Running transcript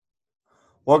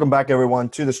Welcome back, everyone,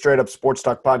 to the Straight Up Sports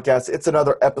Talk podcast. It's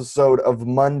another episode of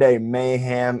Monday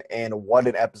Mayhem, and what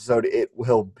an episode it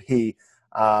will be.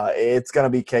 It's going to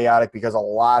be chaotic because a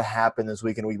lot happened this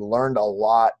week, and we learned a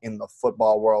lot in the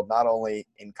football world, not only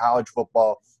in college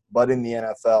football, but in the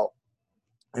NFL.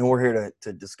 And we're here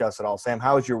to discuss it all. Sam,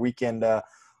 how was your weekend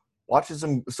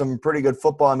watching some pretty good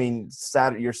football? I mean,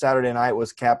 your Saturday night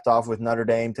was capped off with Notre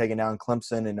Dame taking down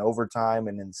Clemson in overtime,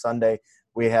 and then Sunday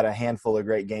we had a handful of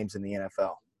great games in the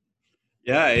NFL.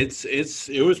 Yeah,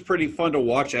 it was pretty fun to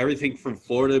watch everything from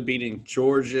Florida beating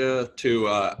Georgia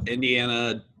to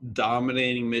Indiana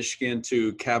dominating Michigan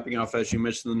to capping off, as you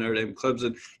mentioned, the Notre Dame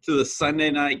Clemson to the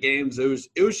Sunday night games. It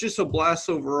was just a blast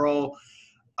overall.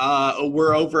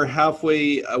 We're over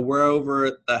halfway. We're over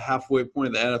at the halfway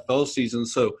point of the NFL season,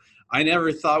 so I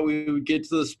never thought we would get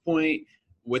to this point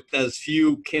with as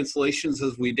few cancellations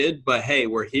as we did. But hey,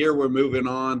 we're here. We're moving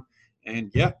on,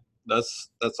 and yeah, that's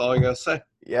all I gotta say.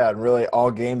 Yeah, and really all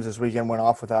games this weekend went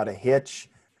off without a hitch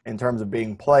in terms of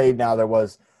being played. Now there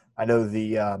was, I know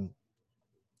the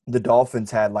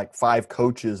Dolphins had like 5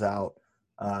 coaches out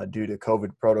due to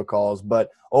COVID protocols,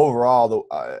 but overall,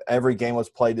 every game was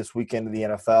played this weekend in the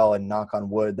NFL, and knock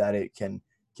on wood that it can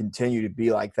continue to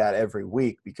be like that every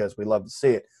week because we love to see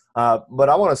it. But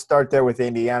I want to start there with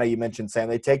Indiana. You mentioned, Sam,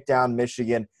 they take down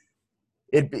Michigan.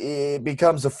 It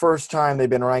becomes the first time they've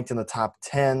been ranked in the top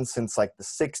 10 since like the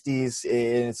 60s.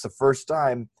 And it's the first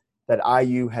time that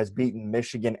IU has beaten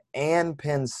Michigan and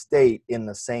Penn State in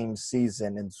the same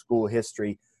season in school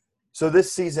history. So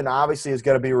this season obviously is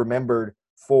going to be remembered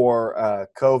for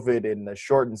COVID and the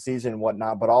shortened season and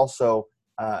whatnot, but also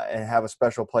and have a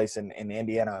special place in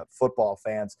Indiana football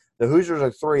fans. The Hoosiers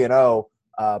are 3-0,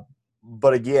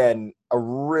 but again, a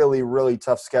really, really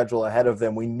tough schedule ahead of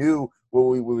them. We knew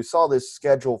when we saw this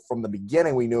schedule from the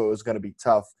beginning, we knew it was going to be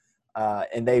tough,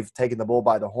 and they've taken the bull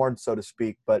by the horn, so to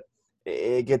speak, but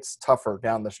it gets tougher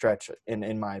down the stretch,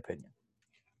 in my opinion.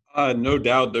 No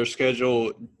doubt their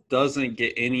schedule doesn't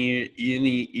get any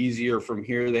easier from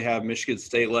here. They have Michigan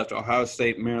State left, Ohio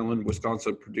State, Maryland,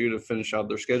 Wisconsin, Purdue to finish out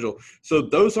their schedule. So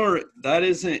that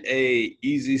isn't a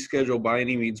easy schedule by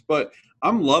any means, but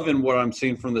I'm loving what I'm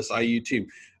seeing from this IU team.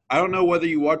 I don't know whether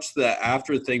you watched the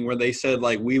after thing where they said,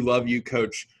 like, we love you,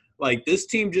 coach. Like, this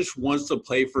team just wants to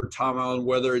play for Tom Allen,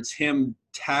 whether it's him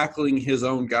tackling his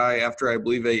own guy after, I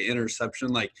believe, a interception.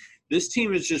 Like, this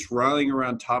team is just rallying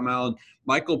around Tom Allen.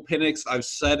 Michael Penix, I've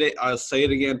said it, I'll say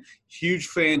it again, huge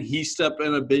fan. He stepped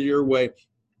in a bigger way.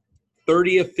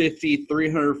 30 of 50,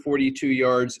 342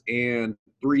 yards, and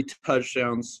 3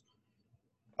 touchdowns.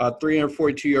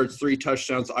 342 yards, 3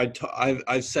 touchdowns.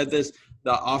 I've said this.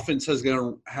 The offense is going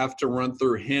to have to run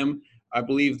through him. I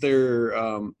believe their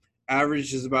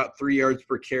average is about 3 yards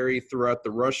per carry throughout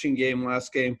the rushing game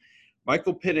last game.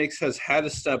 Michael Penix has had to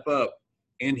step up,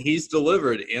 and he's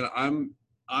delivered. And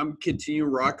I'm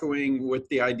continuing rocking with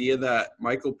the idea that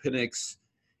Michael Penix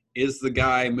is the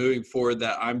guy moving forward.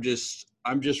 That I'm just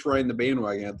riding the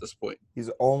bandwagon at this point. He's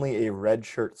only a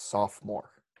redshirt sophomore,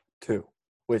 too,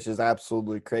 which is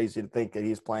absolutely crazy to think that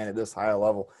he's playing at this high a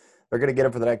level. They're going to get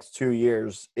him for the next 2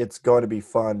 years. It's going to be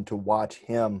fun to watch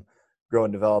him grow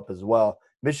and develop as well.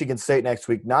 Michigan State next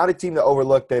week, not a team to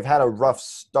overlook. They've had a rough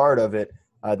start of it.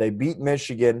 They beat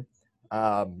Michigan,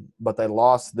 but they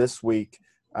lost this week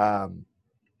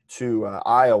to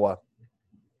Iowa.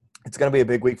 It's going to be a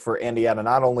big week for Indiana,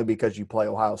 not only because you play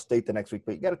Ohio State the next week,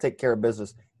 but you got to take care of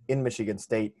business in Michigan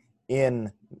State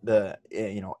at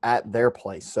their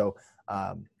place. So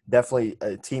definitely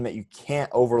a team that you can't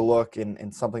overlook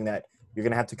and something that you're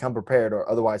going to have to come prepared, or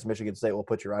otherwise Michigan State will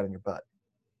put you right in your butt.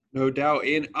 No doubt.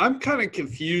 And I'm kind of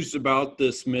confused about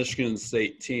this Michigan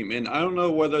State team. And I don't know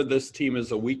whether this team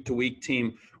is a week-to-week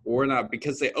team or not,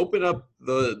 because they opened up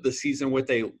the season with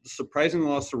a surprising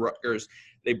loss to Rutgers.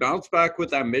 They bounced back with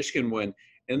that Michigan win,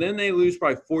 and then they lose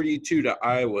by 42 to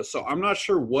Iowa. So I'm not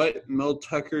sure what Mel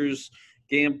Tucker's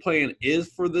game plan is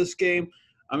for this game.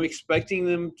 I'm expecting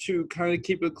them to kind of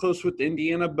keep it close with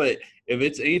Indiana, but if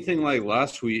it's anything like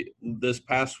this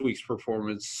past week's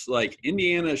performance, like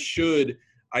Indiana should –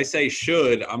 I say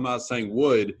should, I'm not saying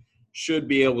should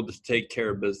be able to take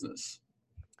care of business.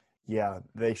 Yeah,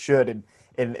 they should.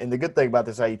 And the good thing about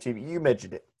this IU team, you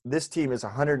mentioned it, this team is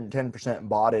 110%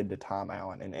 bought into Tom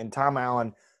Allen. And Tom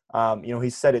Allen, he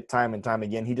said it time and time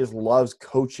again, he just loves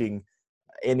coaching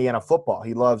Indiana football.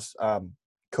 He loves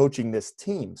coaching this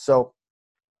team. So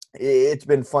it's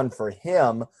been fun for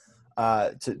him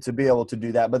to be able to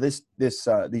do that. But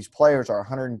these players are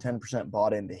 110%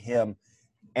 bought into him.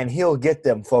 And he'll get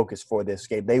them focused for this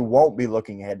game. They won't be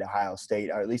looking ahead to Ohio State,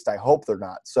 or at least I hope they're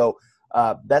not. So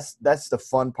That's the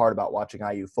fun part about watching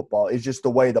IU football is just the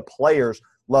way the players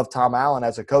love Tom Allen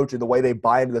as a coach and the way they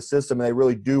buy into the system and they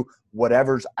really do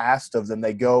whatever's asked of them.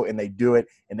 They go and they do it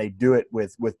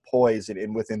with poise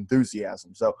and with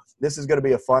enthusiasm. So this is going to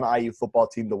be a fun IU football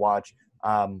team to watch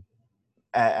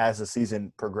as the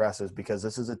season progresses, because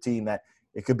this is a team that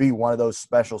it could be one of those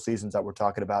special seasons that we're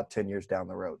talking about 10 years down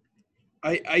the road.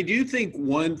 I do think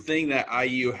one thing that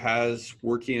IU has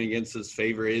working against its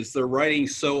favor is they're riding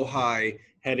so high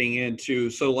heading into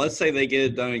 – so let's say they get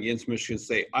it done against Michigan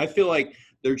State. I feel like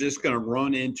they're just going to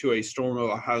run into a storm of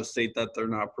Ohio State that they're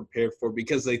not prepared for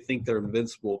because they think they're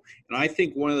invincible. And I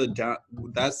think one of the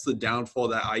that's the downfall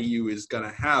that IU is going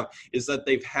to have is that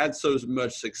they've had so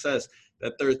much success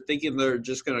that they're thinking they're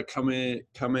just going to come in.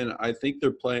 I think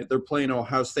they're playing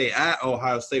Ohio State at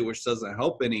Ohio State, which doesn't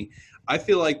help any. I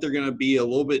feel like they're going to be a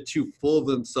little bit too full of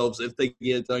themselves if they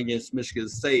get it done against Michigan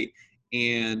State.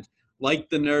 And like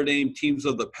the Notre Dame teams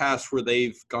of the past where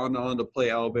they've gone on to play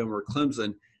Alabama or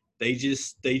Clemson, they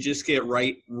just get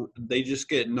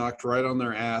knocked right on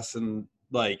their ass, and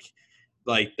like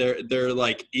their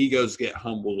like egos get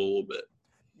humbled a little bit.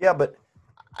 Yeah, but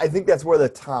I think that's where the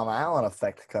Tom Allen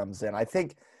effect comes in. I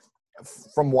think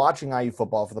from watching IU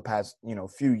football for the past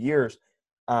few years,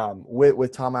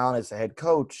 with Tom Allen as the head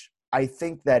coach, I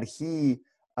think that he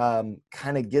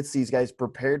kind of gets these guys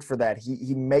prepared for that.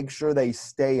 He makes sure they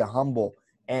stay humble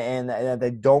and they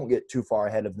don't get too far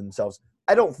ahead of themselves.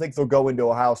 I don't think they'll go into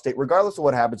Ohio State, regardless of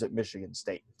what happens at Michigan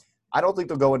State. I don't think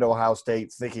they'll go into Ohio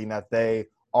State thinking that they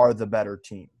are the better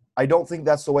team. I don't think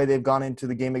that's the way they've gone into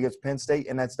the game against Penn State,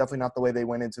 and that's definitely not the way they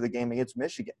went into the game against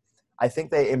Michigan. I think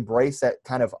they embrace that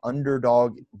kind of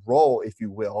underdog role, if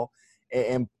you will,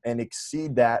 and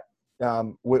exceed that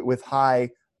with high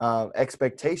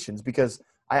expectations, because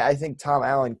I think Tom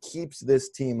Allen keeps this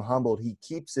team humbled. He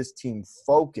keeps this team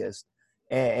focused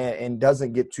and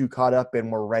doesn't get too caught up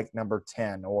in we're ranked number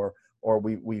 10 or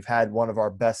we've had one of our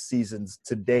best seasons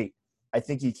to date. I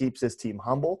think he keeps his team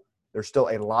humble. There's still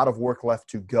a lot of work left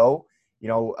to go.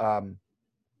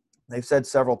 They've said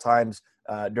several times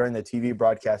during the TV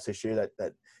broadcast this year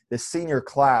that this senior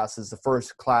class is the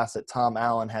first class that Tom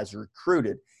Allen has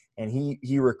recruited, and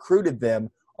he recruited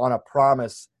them on a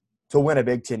promise to win a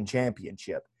Big Ten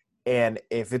championship. And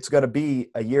if it's going to be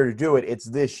a year to do it, it's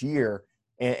this year.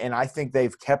 And I think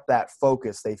they've kept that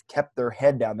focus. They've kept their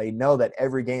head down. They know that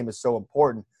every game is so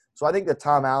important. So I think the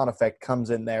Tom Allen effect comes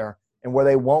in there and where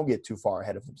they won't get too far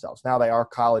ahead of themselves. Now they are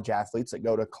college athletes that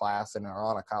go to class and are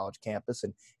on a college campus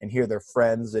and hear their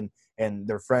friends and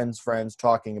their friends' friends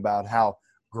talking about how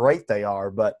great they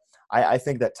are. But I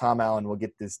think that Tom Allen will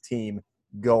get this team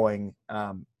going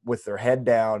with their head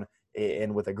down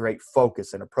and with a great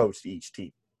focus and approach to each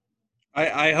team.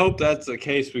 I hope that's the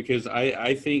case, because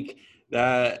I think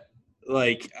that,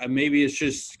 like, maybe it's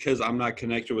just because I'm not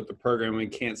connected with the program and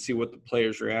can't see what the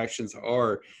players' reactions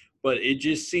are, but it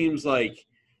just seems like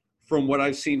from what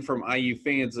I've seen from IU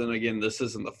fans, and again, this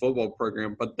isn't the football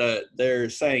program, but that they're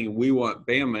saying we want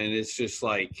Bama, and it's just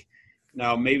like,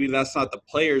 now maybe that's not the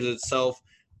players itself,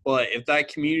 but if that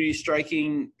community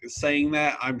striking saying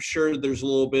that, I'm sure there's a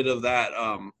little bit of that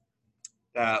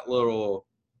that little,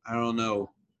 I don't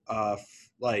know, I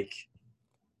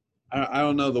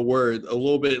don't know the word, a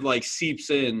little bit like seeps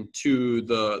in to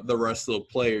the rest of the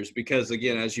players, because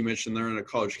again, as you mentioned, they're on a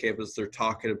college campus, they're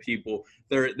talking to people,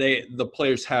 the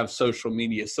players have social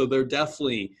media, so they're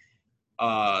definitely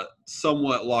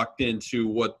somewhat locked into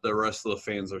what the rest of the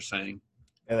fans are saying.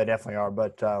 Yeah, they definitely are,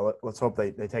 but let's hope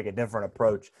they take a different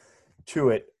approach to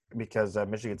it, because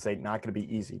Michigan State not going to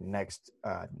be easy next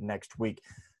week.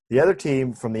 The other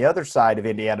team from the other side of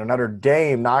Indiana, Notre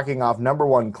Dame, knocking off number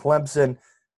 1 Clemson.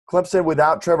 Clemson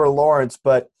without Trevor Lawrence,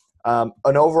 but an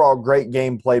overall great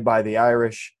game played by the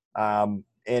Irish. And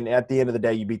at the end of the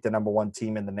day, you beat the number 1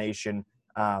 team in the nation.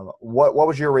 What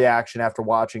was your reaction after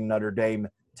watching Notre Dame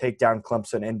take down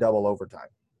Clemson in double overtime?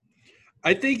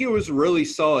 I think it was really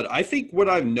solid. I think what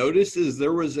I've noticed is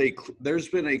there's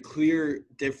been a clear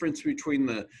difference between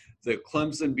the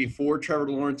Clemson before Trevor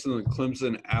Lawrence and the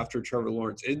Clemson after Trevor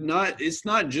Lawrence. It's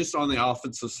not just on the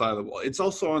offensive side of the ball. It's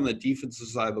also on the defensive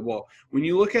side of the ball. When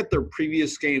you look at their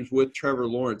previous games with Trevor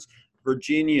Lawrence,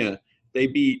 Virginia, they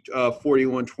beat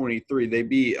 41-23. They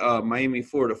beat Miami,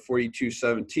 Florida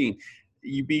 42-17.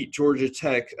 You beat Georgia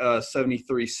Tech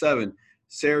 73-7.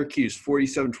 Syracuse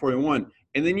 47-21.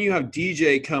 And then you have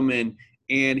DJ come in,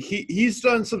 and he's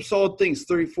done some solid things,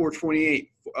 34-28.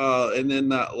 and then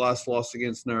that last loss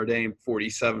against Notre Dame,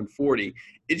 47-40.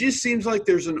 It just seems like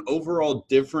there's an overall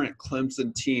different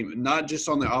Clemson team, not just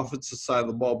on the offensive side of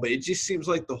the ball, but it just seems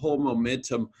like the whole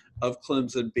momentum of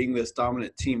Clemson being this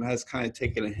dominant team has kind of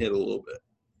taken a hit a little bit.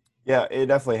 Yeah, it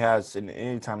definitely has. And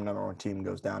anytime a number one team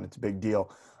goes down, it's a big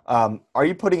deal. Are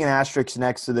you putting an asterisk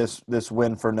next to this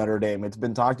win for Notre Dame? It's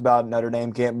been talked about. Notre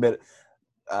Dame can't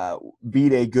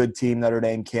beat a good team. Notre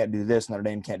Dame can't do this. Notre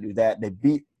Dame can't do that. They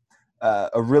beat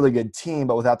a really good team,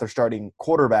 but without their starting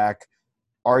quarterback.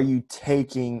 Are you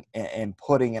taking and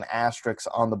putting an asterisk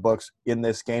on the books in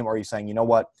this game? Or are you saying, you know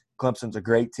what, Clemson's a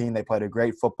great team. They played a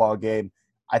great football game.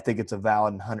 I think it's a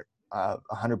valid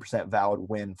 100% valid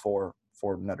win for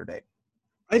Notre Dame.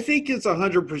 I think it's a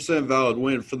 100% valid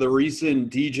win for the reason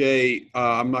DJ,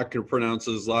 I'm not going to pronounce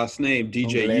his last name,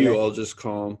 DJU, I'll just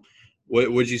call him.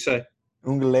 What would you say?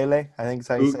 Ugalele, I think is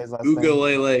how you say his last name.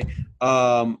 Ugalele.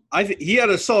 He had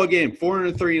a solid game,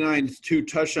 439, 2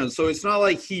 touchdowns. So it's not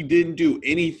like he didn't do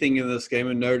anything in this game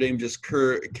and Notre Dame just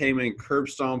came in and curb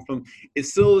stomped him. It's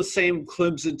still the same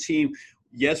Clemson team.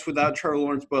 Yes, without Trevor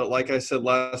Lawrence, but like I said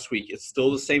last week, it's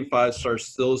still the same 5 stars,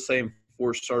 still the same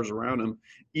 4 stars around him.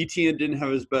 Etienne didn't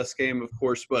have his best game, of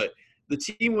course, but the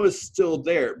team was still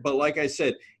there. But like I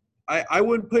said, I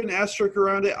wouldn't put an asterisk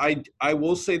around it. I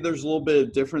will say there's a little bit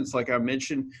of difference, like I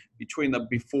mentioned, between the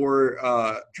before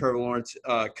Trevor Lawrence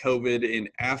COVID and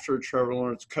after Trevor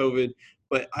Lawrence COVID.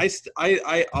 But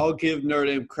I'll give Notre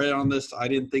Dame credit on this. I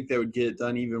didn't think they would get it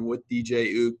done even with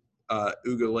DJ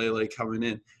Ugalele coming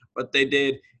in. But they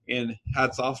did, and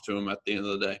hats off to him at the end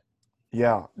of the day.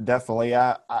 Yeah, definitely.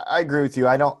 I agree with you.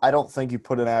 I don't think you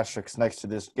put an asterisk next to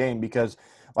this game because,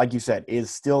 like you said,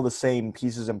 it's still the same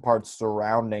pieces and parts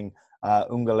surrounding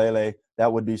Ugalele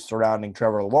that would be surrounding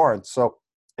Trevor Lawrence. So,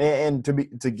 and to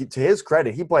his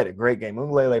credit, he played a great game.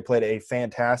 Ugalele played a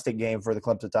fantastic game for the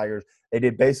Clemson Tigers. They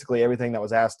did basically everything that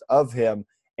was asked of him,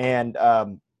 and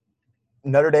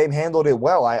Notre Dame handled it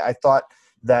well. I thought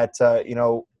that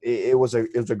it was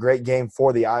a great game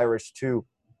for the Irish too,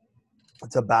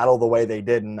 to battle the way they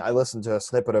did. And I listened to a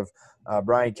snippet of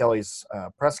Brian Kelly's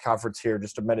press conference here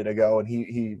just a minute ago, and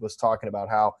he was talking about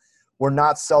how we're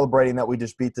not celebrating that we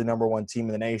just beat the number one team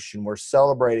in the nation. We're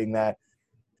celebrating that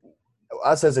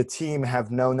us as a team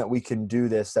have known that we can do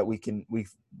this, that we can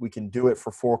do it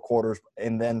for 4 quarters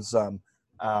and then some,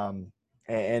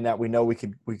 and that we know we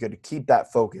could keep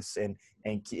that focus and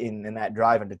that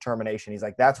drive and determination. He's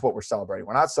like, that's what we're celebrating.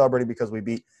 We're not celebrating because we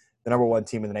beat the number one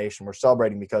team in the nation. We're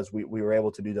celebrating because we were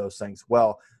able to do those things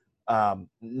well. Now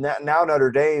Notre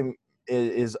Dame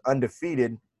is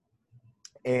undefeated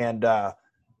and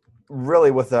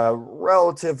really with a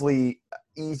relatively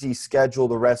easy schedule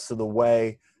the rest of the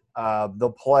way.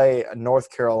 They'll play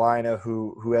North Carolina,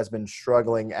 who has been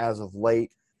struggling as of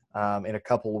late. In a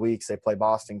couple of weeks, they play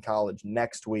Boston College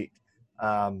next week.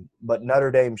 But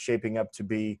Notre Dame shaping up to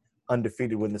be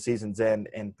undefeated when the season's end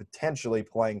and potentially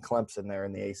playing Clemson there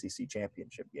in the ACC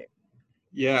championship game.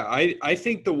 Yeah, I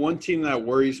think the one team that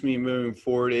worries me moving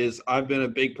forward is I've been a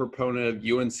big proponent of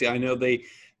UNC. I know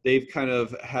they've kind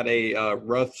of had a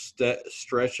rough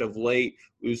stretch of late,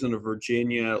 losing to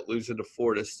Virginia, losing to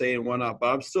Florida State and whatnot,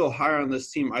 but I'm still higher on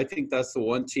this team. I think that's the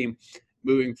one team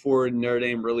moving forward Notre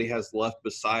Dame really has left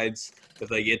besides if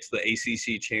they get to the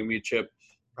ACC championship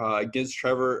against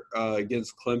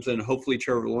Clemson, hopefully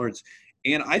Trevor Lawrence.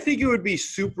 And I think it would be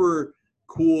super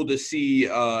cool to see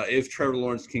if Trevor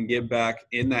Lawrence can get back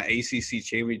in that ACC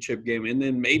championship game. And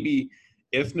then maybe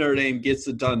if Notre Dame gets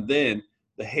it done then,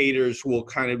 the haters will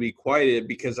kind of be quieted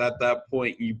because at that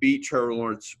point you beat Trevor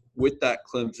Lawrence with that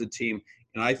Clemson team.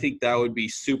 And I think that would be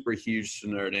super huge to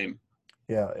Notre Dame.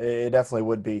 Yeah, it definitely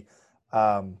would be.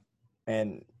 And,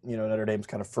 Notre Dame's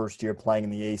kind of first year playing in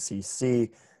the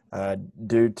ACC.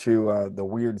 Due to the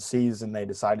weird season, they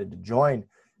decided to join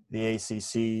the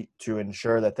ACC to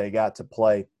ensure that they got to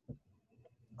play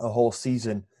a whole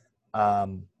season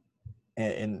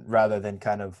and rather than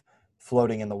kind of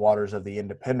floating in the waters of the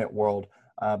independent world.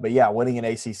 But, yeah, winning an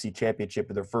ACC championship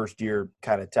in their first year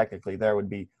kind of technically there would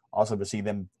be awesome to see.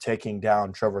 Them taking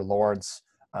down Trevor Lawrence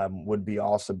would be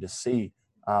awesome to see.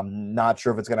 Not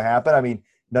sure if it's going to happen. I mean,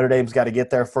 Notre Dame's got to get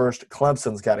there first.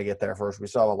 Clemson's got to get there first. We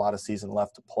still have a lot of season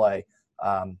left to play.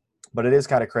 But it is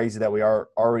kind of crazy that we are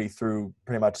already through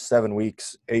pretty much 7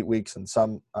 weeks, 8 weeks in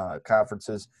some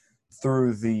conferences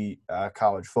through the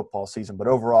college football season. But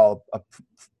overall, a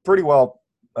pretty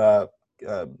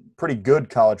good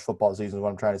college football season is what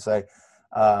I'm trying to say.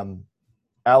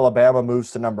 Alabama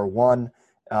moves to number 1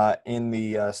 in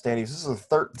the standings. This is the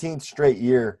 13th straight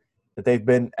year that they've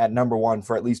been at number 1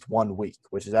 for at least 1 week,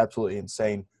 which is absolutely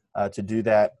insane. to do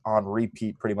that on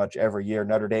repeat pretty much every year.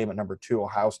 Notre Dame at number 2,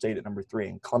 Ohio State at number 3,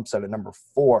 and Clemson at number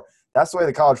 4. That's the way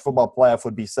the college football playoff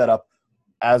would be set up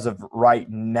as of right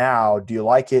now. Do you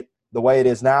like it the way it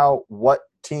is now? What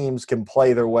teams can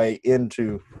play their way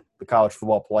into the college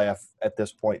football playoff at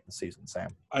this point in the season, Sam?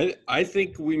 I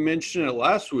think we mentioned it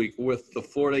last week with the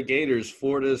Florida Gators.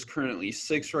 Florida is currently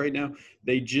 6 right now.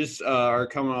 They just are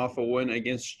coming off a win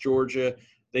against Georgia.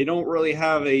 They don't really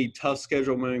have a tough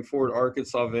schedule moving forward.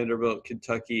 Arkansas, Vanderbilt,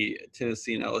 Kentucky,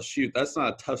 Tennessee, and LSU. That's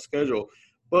not a tough schedule.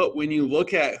 But when you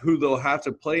look at who they'll have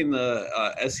to play in the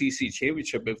SEC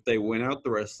championship if they win out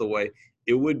the rest of the way,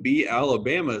 it would be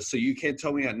Alabama. So you can't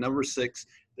tell me at number 6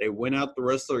 they win out the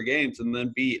rest of their games and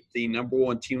then beat the number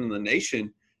 1 team in the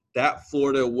nation, that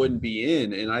Florida wouldn't be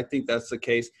in. And I think that's the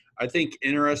case. I think,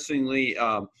 interestingly,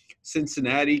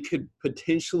 Cincinnati could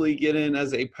potentially get in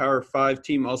as a Power 5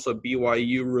 team. Also,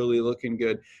 BYU really looking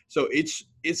good. So it's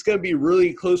going to be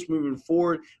really close moving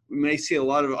forward. We may see a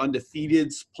lot of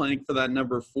undefeateds playing for that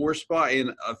number 4 spot,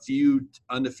 and a few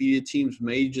undefeated teams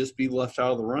may just be left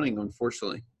out of the running,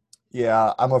 unfortunately.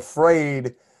 Yeah, I'm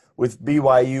afraid with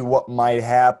BYU what might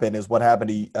happen is what happened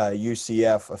to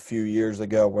UCF a few years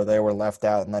ago where they were left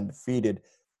out and undefeated.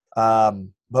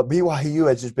 But BYU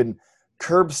has just been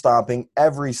curb stomping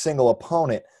every single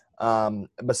opponent,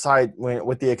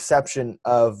 with the exception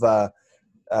of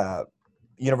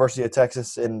University of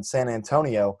Texas in San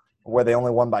Antonio, where they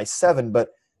only won by 7. But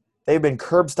they've been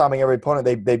curb stomping every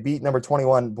opponent. They beat number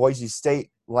 21 Boise State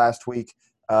last week,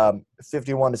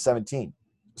 51-17.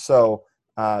 So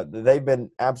they've been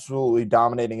absolutely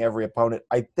dominating every opponent.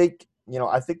 I think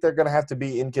they're going to have to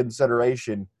be in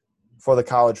consideration for the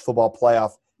college football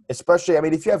playoff. Especially, I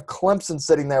mean, if you have Clemson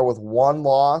sitting there with 1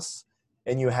 loss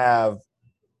and you have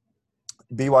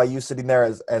BYU sitting there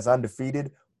as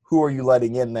undefeated, who are you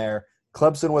letting in there?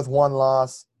 Clemson with 1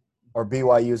 loss or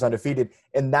BYU is undefeated?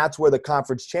 And that's where the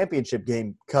conference championship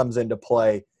game comes into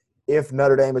play. If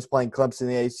Notre Dame is playing Clemson in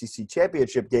the ACC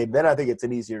championship game, then I think it's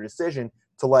an easier decision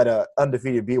to let a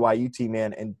undefeated BYU team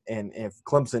in. And if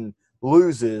Clemson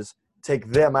loses, take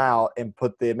them out and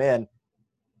put them in.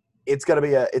 It's gonna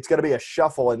be a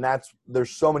shuffle, and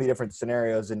there's so many different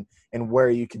scenarios and where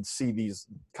you can see these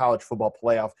college football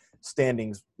playoff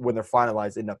standings when they're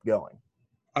finalized end up going.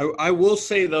 I will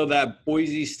say, though, that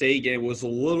Boise State game was a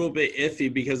little bit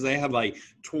iffy because they had like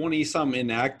 20-some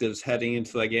inactives heading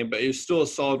into that game, but it was still a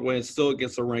solid win. It's still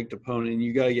against a ranked opponent, and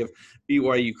you got to give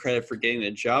BYU credit for getting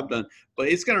the job done. But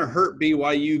it's going to hurt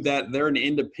BYU that they're an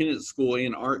independent school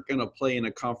and aren't going to play in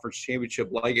a conference championship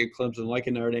like a Clemson, like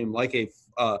a Notre Dame, like a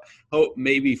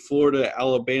maybe Florida,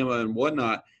 Alabama, and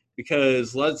whatnot.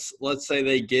 Because let's say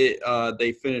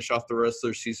they finish off the rest of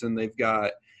their season, they've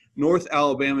got North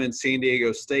Alabama and San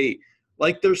Diego State.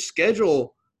 Like, their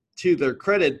schedule, to their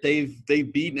credit, they've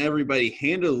beaten everybody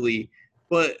handily,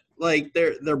 but like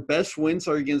their best wins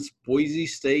are against Boise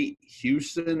State,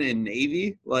 Houston, and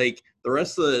Navy. Like, the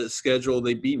rest of the schedule,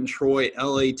 they've beaten Troy,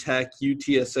 LA Tech,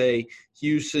 UTSA,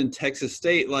 Houston, Texas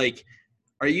State. Like,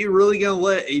 are you really going to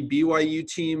let a BYU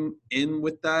team in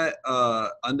with that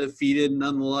undefeated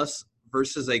nonetheless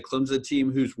versus a Clemson team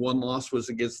whose 1 loss was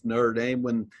against Notre Dame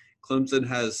when Clemson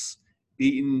has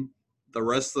beaten the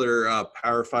rest of their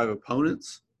Power 5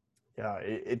 opponents? Yeah,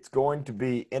 it's going to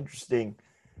be interesting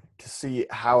to see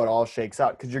how it all shakes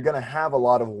out because you're going to have a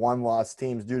lot of 1-loss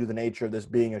teams due to the nature of this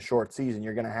being a short season.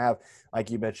 You're going to have, like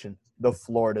you mentioned, the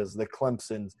Floridas, the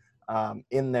Clemsons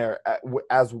in there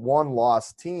as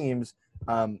 1-loss teams,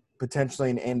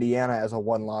 potentially in Indiana as a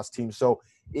 1-loss team. So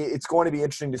it's going to be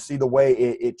interesting to see the way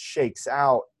it shakes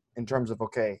out in terms of,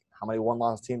 okay, how many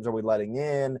 1-loss teams are we letting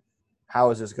in? How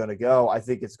is this going to go? I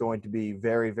think it's going to be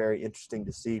very, very interesting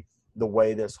to see the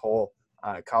way this whole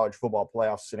college football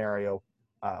playoff scenario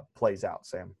plays out,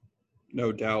 Sam.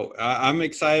 No doubt. I'm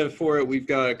excited for it. We've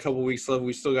got a couple weeks left.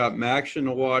 We still got action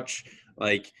to watch.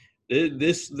 Like,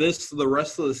 the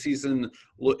rest of the season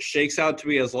shakes out to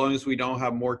be, as long as we don't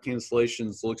have more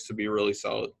cancellations, looks to be really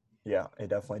solid. Yeah, it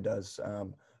definitely does,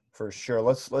 for sure.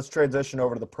 Let's transition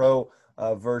over to the pro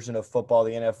version of football,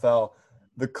 the NFL.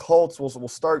 The Colts, we'll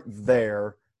start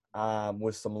there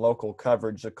with some local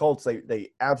coverage. The Colts, they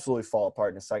absolutely fall apart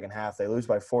in the second half. They lose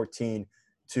by 14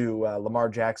 to Lamar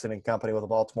Jackson and company with the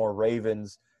Baltimore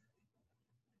Ravens.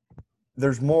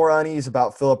 There's more unease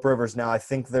about Phillip Rivers now. I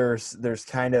think there's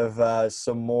kind of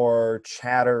some more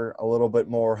chatter, a little bit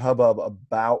more hubbub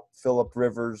about Phillip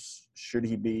Rivers. Should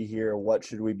he be here? What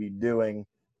should we be doing?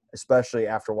 Especially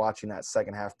after watching that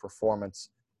second half performance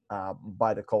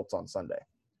by the Colts on Sunday.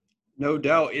 No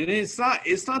doubt. And it's not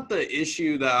the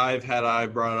issue that I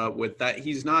brought up with that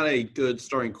he's not a good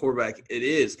starting quarterback. It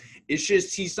is. It's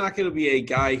just he's not going to be a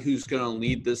guy who's going to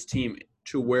lead this team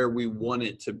to where we want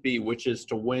it to be, which is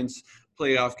to win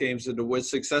playoff games and to win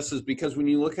successes. Because when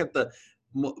you look at the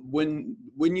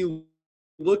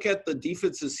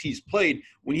defenses he's played,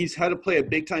 when he's had to play a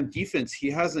big time defense,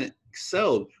 he hasn't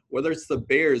excelled. Whether it's the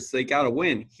Bears, they got to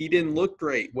win. He didn't look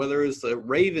great. Whether it's the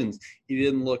Ravens, he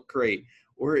didn't look great.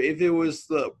 Or if it was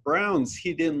the Browns,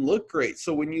 he didn't look great.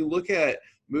 So when you look at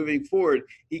moving forward,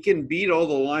 he can beat all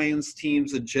the Lions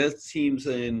teams and Jets teams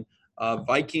and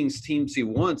Vikings teams he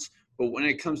wants. But when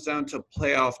it comes down to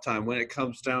playoff time, when it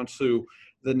comes down to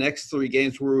the next 3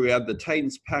 games where we have the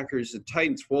Titans, Packers, and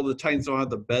Titans, well, the Titans don't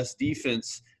have the best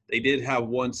defense. They did have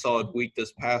one solid week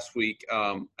this past week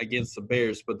against the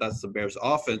Bears, but that's the Bears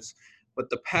offense. But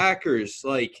the Packers,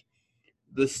 they play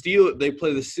the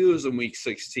Steelers in week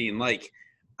 16.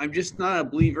 I'm just not a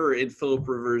believer in Phillip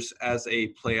Rivers as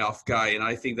a playoff guy, and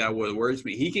I think that what worries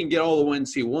me. He can get all the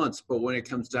wins he wants, but when it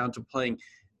comes down to playing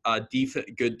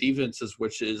good defenses,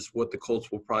 which is what the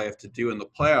Colts will probably have to do in the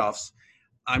playoffs,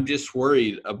 I'm just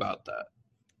worried about that.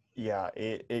 Yeah,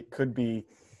 it could be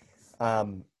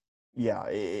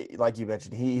like you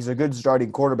mentioned, he's a good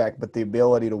starting quarterback, but the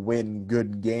ability to win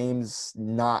good games,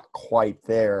 not quite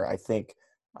there, I think.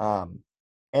 And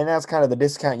that's kind of the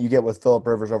discount you get with Phillip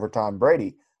Rivers over Tom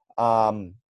Brady.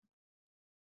 And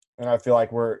I feel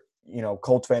like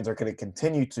Colts fans are going to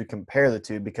continue to compare the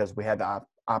two because we had the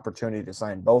opportunity to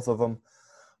sign both of them.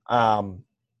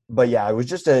 But yeah, it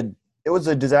was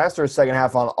a disastrous second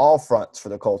half on all fronts for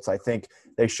the Colts. I think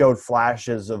they showed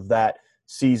flashes of that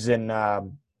season.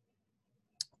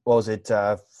 What was it,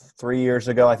 3 years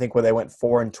ago? I think where they went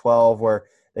 4-12, where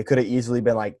they could have easily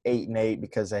been like 8-8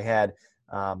 because they had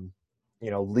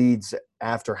leads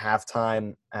after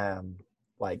halftime. I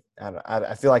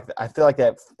feel like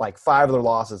that, like 5 of their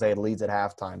losses they had leads at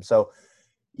halftime. So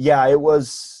yeah, it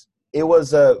was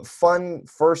a fun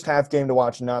first half game to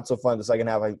watch, not so fun the second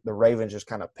half. The Ravens just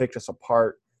kind of picked us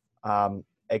apart,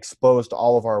 exposed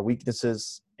all of our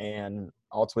weaknesses, and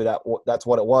ultimately that's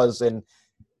what it was. And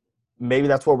maybe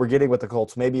that's what we're getting with the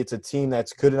Colts. Maybe it's a team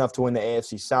that's good enough to win the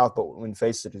AFC South, but when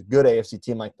faced with a good AFC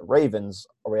team like the Ravens,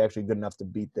 are we actually good enough to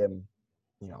beat them,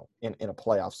 in a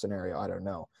playoff scenario? I don't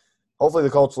know. Hopefully the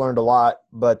Colts learned a lot,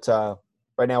 but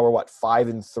right now we're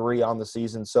 5-3 on the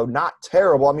season, so not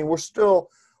terrible. I mean, we're still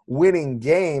winning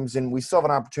games, and we still have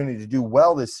an opportunity to do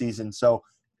well this season. So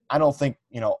I don't think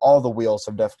all the wheels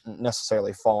have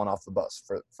necessarily fallen off the bus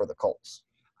for the Colts.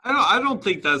 I don't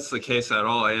think that's the case at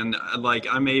all. And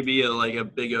I may be a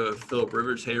big Phillip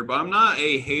Rivers hater, but I'm not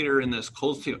a hater in this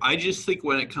Colts team. I just think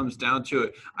when it comes down to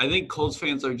it, I think Colts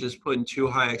fans are just putting too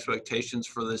high expectations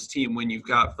for this team when you've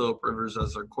got Phillip Rivers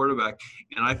as their quarterback.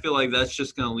 And I feel like that's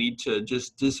just going to lead to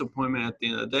just disappointment at the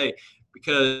end of the day,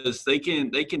 because they can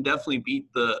definitely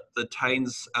beat the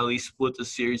Titans, at least split the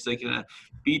series. They can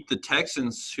beat the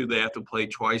Texans, who they have to play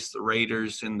twice, the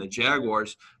Raiders and the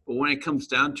Jaguars. But when it comes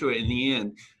down to it in the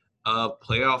end,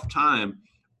 playoff time,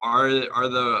 are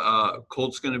the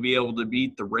Colts going to be able to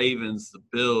beat the Ravens, the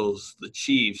Bills, the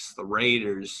Chiefs, the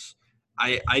Raiders?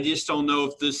 I just don't know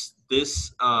if this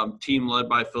team led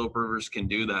by Phillip Rivers can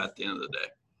do that at the end of the day.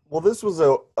 Well, this was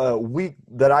a week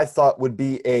that I thought would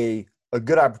be a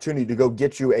good opportunity to go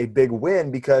get you a big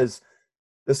win, because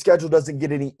the schedule doesn't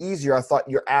get any easier. I thought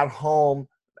you're at home.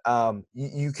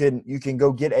 You can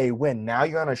go get a win. Now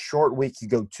you're on a short week. You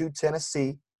go to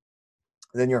Tennessee,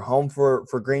 then you're home for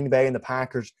Green Bay and the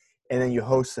Packers, and then you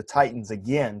host the Titans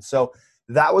again. So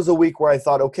that was a week where I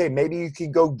thought, okay, maybe you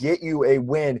can go get you a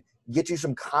win, get you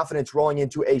some confidence rolling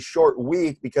into a short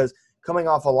week, because coming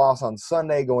off a loss on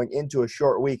Sunday, going into a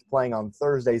short week, playing on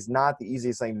Thursday is not the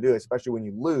easiest thing to do, especially when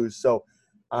you lose. So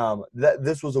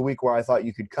this was a week where I thought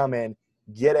you could come in,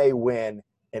 get a win,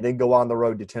 and then go on the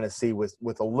road to Tennessee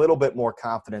with a little bit more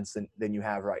confidence than you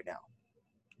have right now.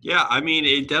 Yeah, I mean,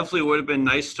 it definitely would have been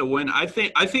nice to win. I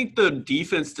think the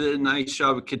defense did a nice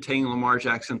job of containing Lamar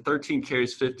Jackson. 13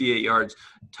 carries, 58 yards,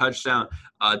 touchdown.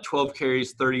 12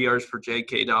 carries, 30 yards for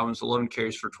J.K. Dobbins, 11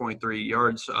 carries for 23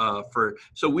 yards.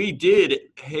 So we did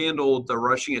handle the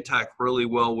rushing attack really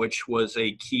well, which was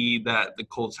a key that the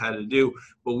Colts had to do.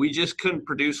 But we just couldn't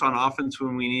produce on offense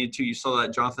when we needed to. You saw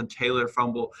that Jonathan Taylor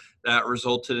fumble that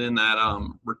resulted in that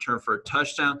return for a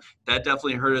touchdown. That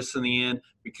definitely hurt us in the end,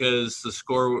 because the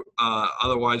score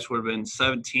otherwise would have been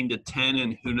 17-10,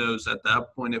 and who knows at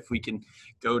that point if we can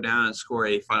go down and score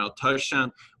a final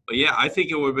touchdown. But, yeah, I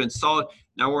think it would have been solid.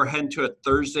 Now we're heading to a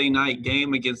Thursday night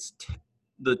game against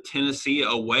the Tennessee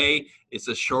away. It's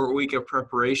a short week of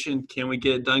preparation. Can we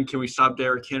get it done? Can we stop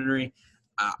Derrick Henry?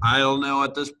 I don't know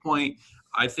at this point.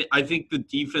 I think the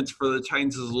defense for the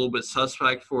Titans is a little bit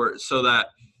suspect for so that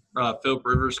Philip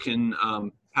Rivers can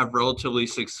have relatively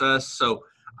success. So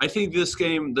I think this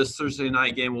Thursday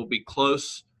night game, will be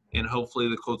close, and hopefully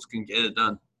the Colts can get it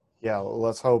done. Yeah, well,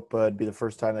 let's hope it'd be the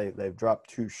first time they've dropped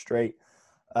two straight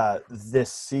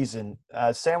this season.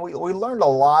 Sam, we learned a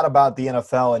lot about the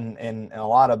NFL and a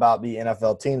lot about the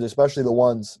NFL teams, especially the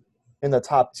ones in the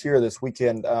top tier this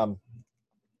weekend.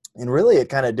 And really, it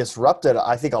kind of disrupted,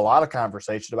 I think, a lot of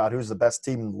conversation about who's the best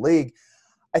team in the league.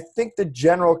 I think the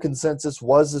general consensus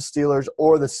was the Steelers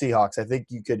or the Seahawks. I think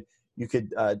you could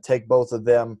take both of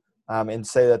them and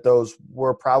say that those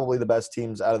were probably the best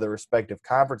teams out of their respective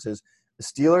conferences. The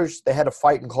Steelers, they had to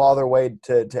fight and claw their way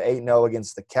to 8-0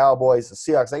 against the Cowboys. The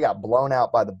Seahawks, they got blown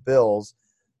out by the Bills.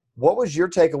 What was your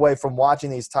takeaway from watching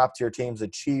these top-tier teams? The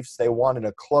Chiefs, they won in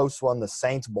a close one. The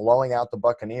Saints blowing out the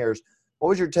Buccaneers. What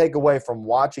was your takeaway from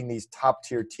watching these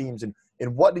top-tier teams, and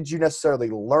what did you necessarily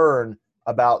learn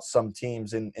about some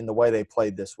teams in the way they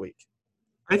played this week?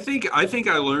 I think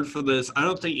I learned from this. I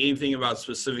don't think anything about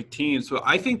specific teams, but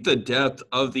I think the depth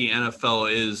of the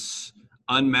NFL is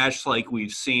unmatched like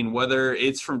we've seen, whether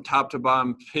it's from top to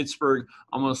bottom. Pittsburgh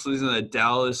almost losing to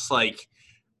Dallas. Like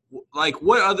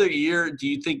what other year do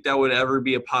you think that would ever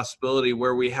be a possibility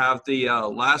where we have the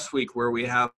last week where we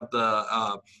have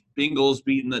the Bengals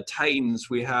beating the Titans,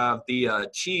 we have the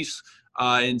Chiefs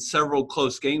in several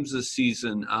close games this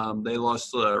season. They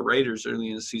lost to the Raiders early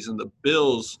in the season. The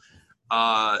Bills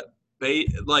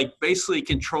basically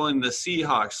controlling the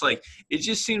Seahawks. Like, it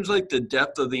just seems like the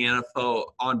depth of the NFL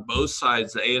on both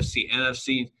sides, the AFC,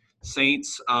 NFC,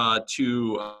 Saints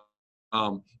to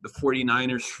the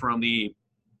 49ers, from the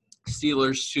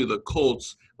Steelers to the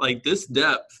Colts, like this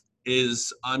depth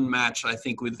is unmatched, I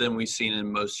think, than we've seen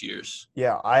in most years.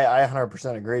 Yeah, I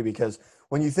 100% agree, because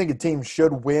when you think a team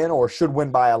should win or should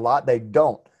win by a lot, they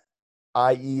don't,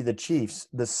 i.e. the Chiefs.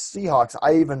 The Seahawks,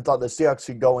 I even thought the Seahawks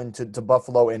could go into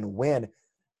Buffalo and win.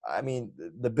 I mean,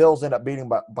 the Bills end up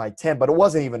beating by 10, but it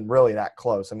wasn't even really that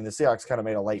close. I mean, the Seahawks kind of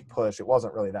made a late push. It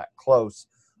wasn't really that close.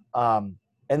 And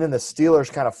then the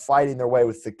Steelers kind of fighting their way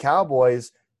with the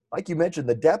Cowboys. Like you mentioned,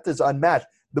 the depth is unmatched.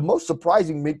 The most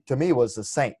surprising to me was the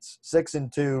Saints,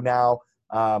 6-2 now,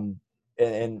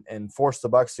 and forced the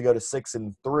Bucs to go to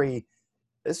 6-3.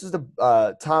 This is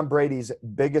the Tom Brady's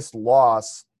biggest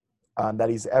loss that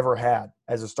he's ever had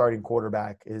as a starting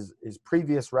quarterback. His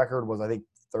previous record was, I think,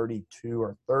 32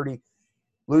 or 30.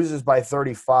 Loses by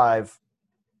 35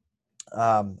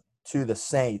 to the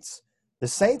Saints. The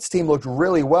Saints team looked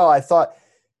really well. I thought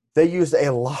they used a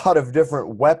lot of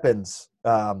different weapons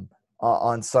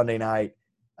on Sunday night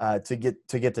to get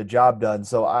the job done.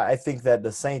 So I think that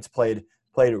the Saints played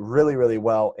really, really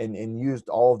well and used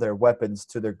all of their weapons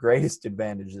to their greatest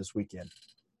advantage this weekend.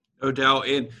 No doubt.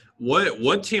 And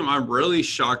what team I'm really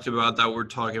shocked about that we're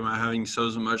talking about having so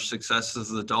much success is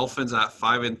the Dolphins at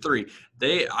 5-3.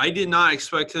 I did not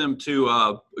expect them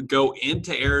to go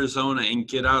into Arizona and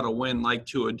get out a win like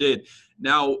Tua did.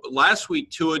 Now, last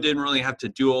week, Tua didn't really have to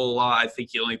do a lot. I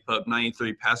think he only put up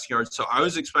 93 passing yards. So I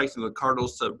was expecting the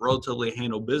Cardinals to relatively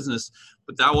handle business,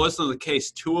 but that wasn't the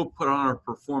case. Tua put on a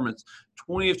performance,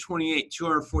 20 of 28,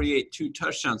 248, 2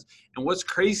 touchdowns. And what's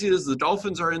crazy is the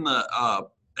Dolphins are in the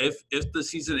if the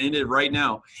season ended right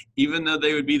now, even though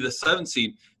they would be the 7th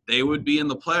seed, they would be in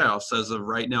the playoffs as of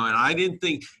right now. And I didn't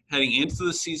think heading into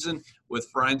the season with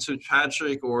Ryan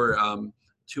Fitzpatrick or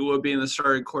Tua being the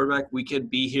starting quarterback, we could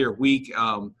be here week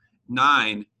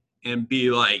 9 and be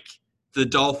like, the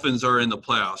Dolphins are in the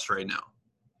playoffs right now.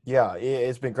 Yeah,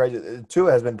 it's been crazy.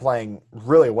 Tua has been playing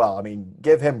really well. I mean,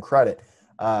 give him credit.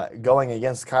 Going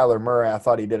against Kyler Murray, I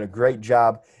thought he did a great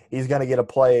job. He's going to get a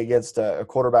play against a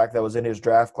quarterback that was in his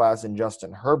draft class in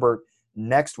Justin Herbert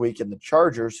next week in the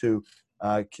Chargers, who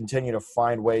continue to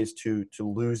find ways to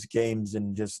lose games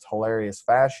in just hilarious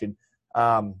fashion.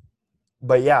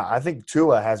 But, yeah, I think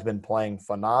Tua has been playing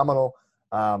phenomenal.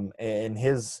 And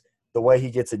the way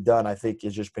he gets it done, I think,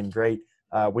 has just been great.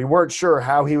 We weren't sure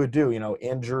how he would do,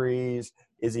 injuries.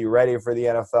 Is he ready for the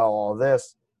NFL, all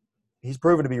this? He's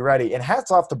proven to be ready. And hats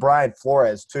off to Brian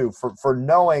Flores, too, for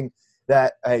knowing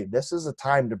that, hey, this is a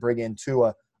time to bring in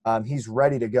Tua. He's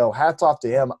ready to go. Hats off to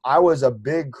him. I was a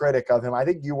big critic of him. I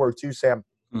think you were too, Sam,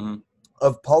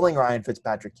 of pulling Ryan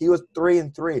Fitzpatrick. He was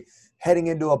 3-3 heading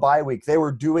into a bye week. They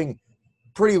were doing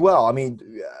pretty well. I mean,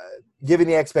 given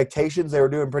the expectations, they were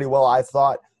doing pretty well, I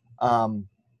thought.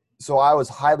 So I was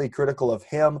highly critical of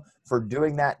him for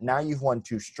doing that. Now you've won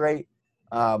 2 straight.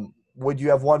 Would you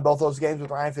have won both those games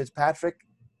with Ryan Fitzpatrick?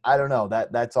 I don't know.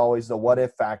 That's always the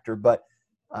what-if factor. But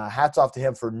hats off to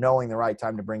him for knowing the right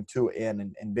time to bring Tua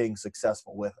in and being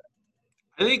successful with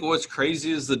it. I think what's crazy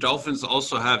is the Dolphins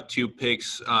also have 2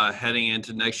 picks heading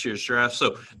into next year's draft.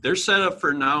 So they're set up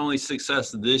for not only success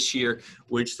this year,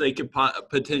 which they could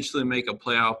potentially make a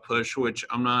playoff push, which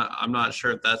I'm not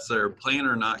sure if that's their plan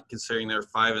or not, considering they're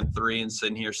 5-3 and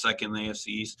sitting here second in the AFC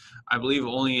East. I believe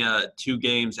only 2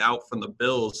 games out from the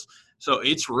Bills. So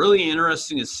it's really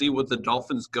interesting to see what the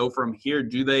Dolphins go from here.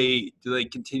 Do they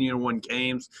continue to win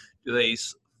games? Do they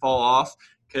fall off?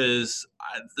 Because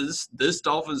this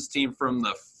Dolphins team from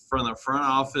the front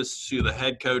office to the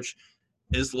head coach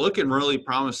is looking really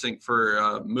promising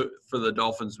for the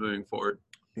Dolphins moving forward.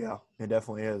 Yeah, it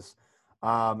definitely is.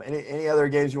 Any other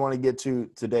games you want to get to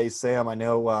today, Sam? I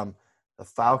know the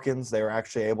Falcons, they were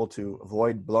actually able to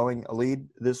avoid blowing a lead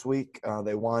this week.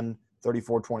 They won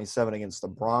 34-27 against the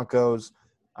Broncos.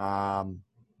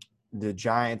 The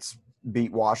Giants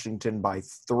beat Washington by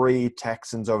 3,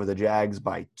 Texans over the Jags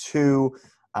by 2.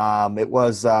 It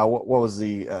was what was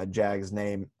the Jags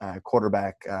name?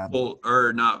 Quarterback.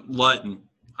 Lutton.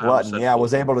 Lutton, yeah,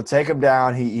 was able to take him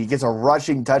down. He gets a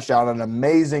rushing touchdown, an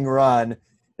amazing run.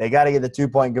 They got to get the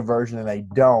 2-point conversion, and they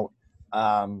don't.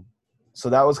 So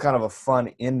that was kind of a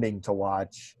fun ending to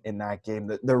watch in that game.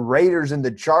 The Raiders and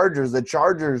the Chargers. The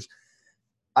Chargers,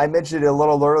 I mentioned it a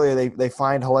little earlier. They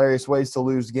find hilarious ways to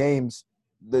lose games.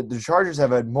 The Chargers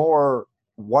have had more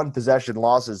one-possession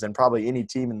losses than probably any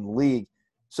team in the league.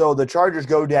 So the Chargers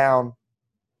go down.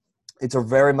 It's a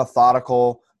very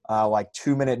methodical,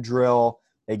 2-minute drill.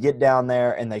 They get down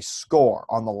there and they score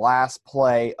on the last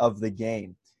play of the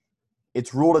game.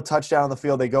 It's ruled a touchdown on the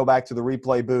field. They go back to the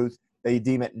replay booth. They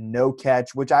deem it no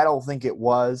catch, which I don't think it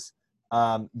was,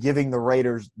 giving the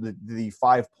Raiders the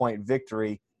 5-point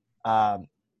victory.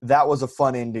 That was a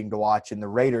fun ending to watch, and the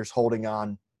Raiders holding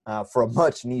on for a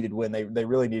much-needed win. They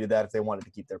really needed that if they wanted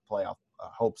to keep their playoff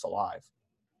hopes alive.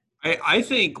 I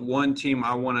think one team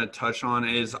I want to touch on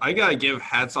is I got to give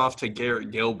hats off to Garrett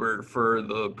Gilbert for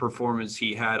the performance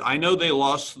he had. I know they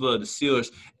lost to the Steelers,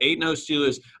 8-0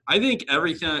 Steelers. I think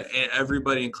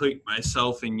everybody, including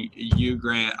myself and you,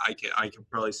 Grant, I can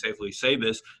probably safely say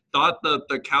this, thought that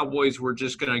the Cowboys were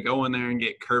just going to go in there and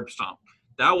get curb stomped.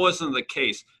 That wasn't the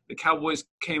case. The Cowboys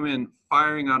came in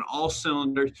firing on all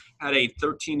cylinders, had a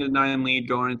 13-9 lead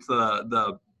going into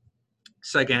the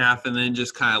second half, and then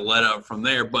just kind of let up from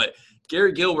there. But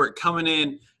Garrett Gilbert coming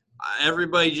in,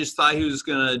 everybody just thought he was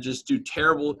going to just do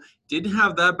terrible. Didn't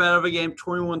have that bad of a game,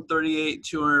 21-38,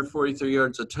 243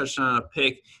 yards, a touchdown, a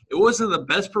pick. It wasn't the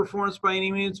best performance by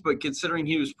any means, but considering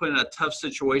he was put in a tough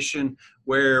situation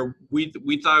where we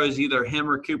thought it was either him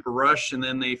or Cooper Rush, and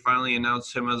then they finally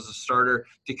announced him as a starter,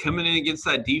 to come in against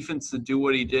that defense to do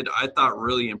what he did, I thought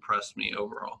really impressed me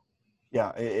overall.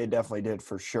 Yeah, it definitely did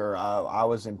for sure. I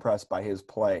was impressed by his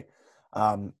play,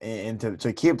 and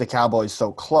to keep the Cowboys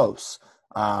so close.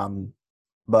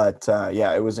 But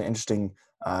it was an interesting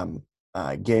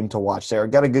game to watch there.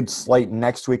 Got a good slate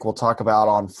next week. We'll talk about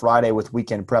on Friday with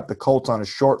weekend prep. The Colts on a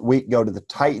short week go to the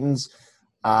Titans.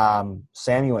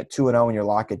 Sam, you went 2-0 in your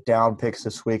lock it down picks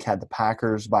this week. Had the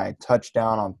Packers by a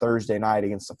touchdown on Thursday night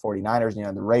against the 49ers, and you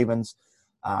had the Ravens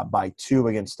by 2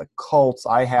 against the Colts.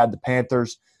 I had the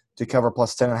Panthers to cover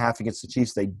plus 10.5 against the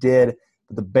Chiefs. They did,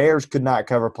 but the Bears could not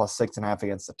cover plus 6.5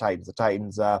 against the Titans. The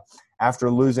Titans, after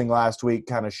losing last week,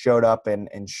 kind of showed up and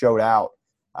showed out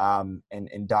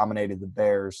and dominated the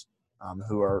Bears,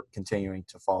 who are continuing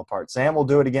to fall apart. Sam, we'll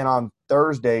do it again on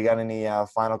Thursday. Got any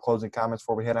final closing comments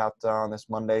before we head out on this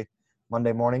Monday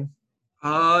morning?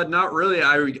 Not really.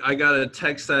 I got a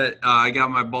text that I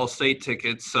got my Ball State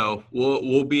tickets, so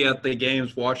we'll be at the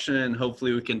games watching it, and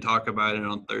hopefully we can talk about it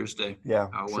on Thursday. Yeah,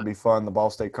 should be fun. The Ball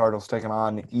State Cardinals taking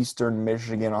on Eastern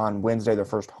Michigan on Wednesday, their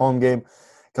first home game,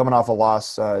 coming off a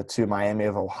loss to Miami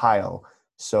of Ohio.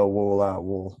 So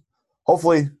we'll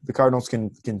hopefully the Cardinals can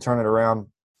turn it around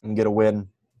and get a win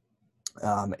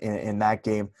in that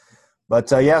game. But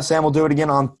Sam, we'll do it again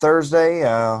on Thursday.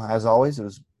 As always,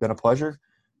 it's been a pleasure.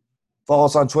 Follow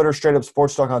us on Twitter, Straight Up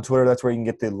Sports Talk on Twitter. That's where you can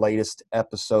get the latest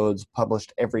episodes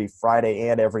published every Friday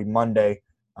and every Monday.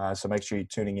 So make sure you're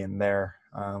tuning in there.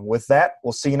 With that,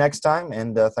 we'll see you next time,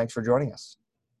 and thanks for joining us.